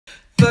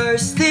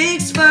First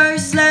things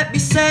first, let me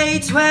say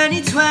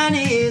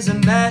 2020 is a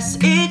mess.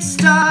 It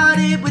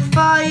started with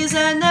fires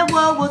and then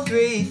World War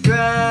III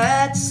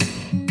threats.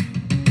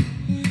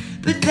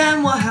 But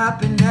then what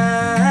happened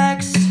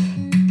next?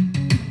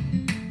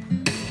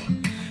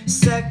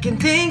 Second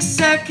things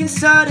second,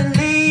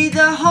 suddenly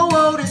the whole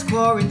world is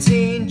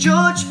quarantined.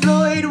 George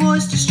Floyd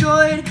was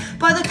destroyed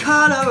by the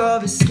color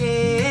of his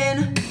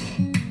skin.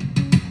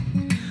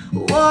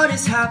 What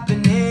is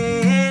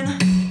happening?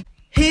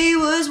 He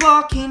was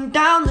walking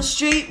down the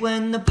street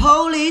when the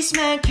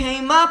policeman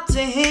came up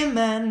to him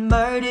and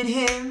murdered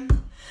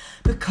him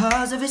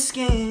because of his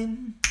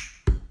skin.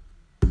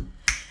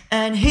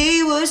 And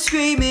he was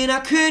screaming,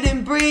 I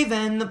couldn't breathe,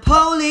 and the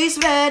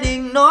policeman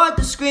ignored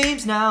the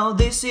screams. Now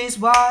this is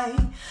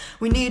why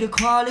we need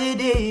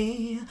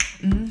equality.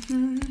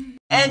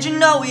 And you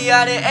know we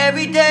at it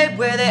every day,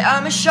 where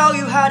I'ma show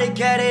you how to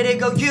get it. It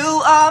go,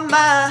 you are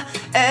my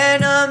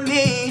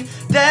enemy,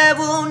 there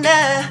will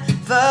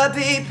never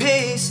be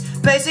peace.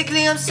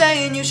 Basically I'm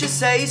saying you should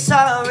say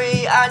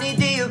sorry, I need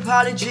the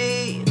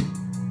apology.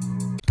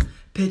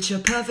 Picture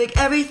perfect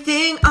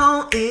everything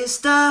on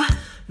Insta,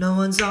 no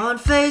one's on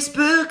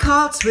Facebook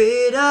or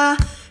Twitter.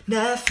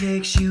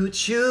 Netflix,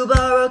 YouTube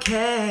are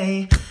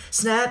okay,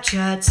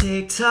 Snapchat,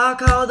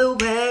 TikTok all the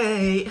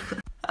way.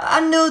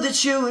 I knew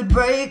that you would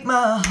break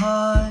my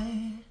heart,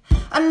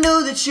 I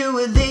knew that you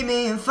would leave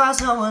me and find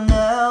someone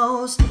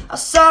else. I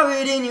saw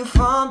it in you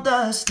from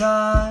the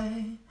start,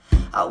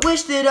 I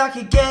wish that I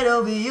could get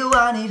over you,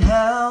 I need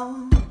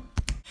help.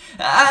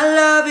 I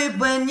love it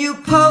when you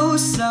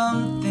post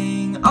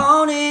something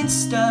on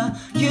Insta.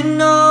 You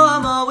know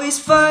I'm always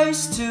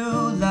first to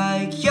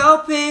like your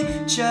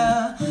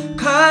picture,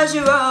 cause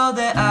you're all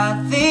that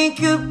I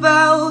think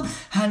about.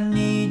 I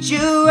need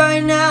you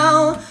right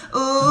now,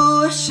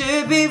 ooh, I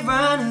should be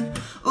running,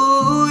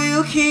 ooh,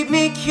 you keep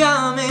me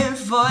coming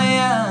for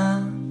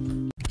ya.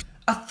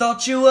 I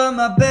thought you were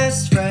my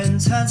best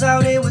friend, turns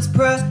out it was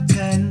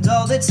pretend.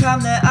 All the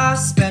time that I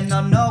spent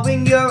not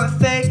knowing you're a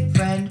fake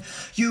friend.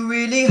 You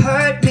really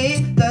hurt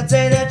me the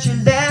day that you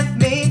left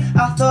me.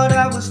 I thought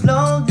I was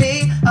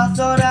lonely, I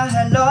thought I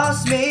had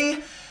lost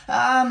me.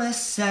 I'm a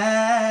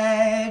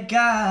sad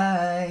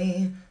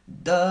guy,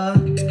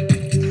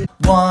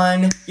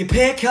 One, you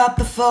pick up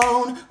the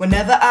phone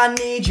whenever I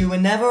need you,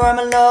 whenever I'm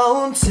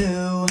alone.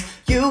 Two,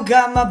 you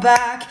got my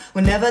back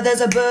whenever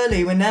there's a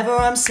bully, whenever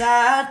I'm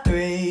sad.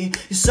 Three,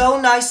 you're so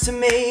nice to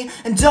me,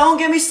 and don't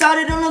get me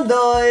started on the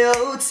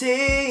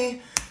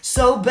loyalty.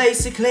 So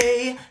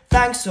basically,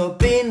 thanks for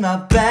being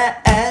my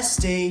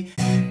bestie.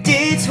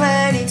 Dear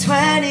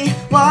 2020,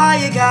 why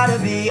you gotta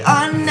be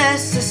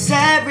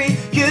unnecessary?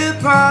 You're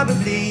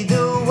probably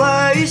the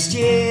worst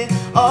year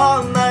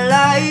of my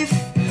life.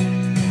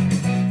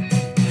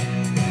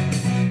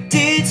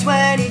 Dear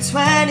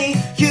 2020,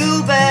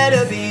 you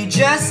better be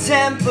just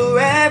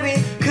temporary,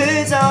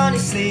 cause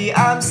honestly,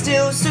 I'm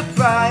still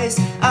surprised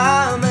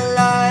I'm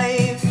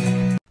alive.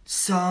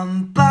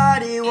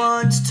 Somebody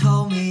once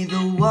told me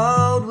the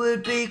world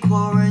would be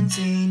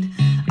quarantined.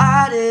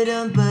 I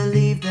didn't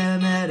believe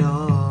them at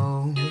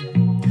all.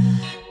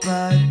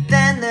 But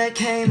then there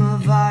came a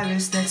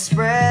virus that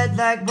spread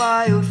like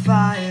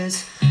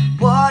wildfires.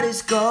 What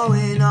is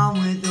going on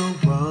with the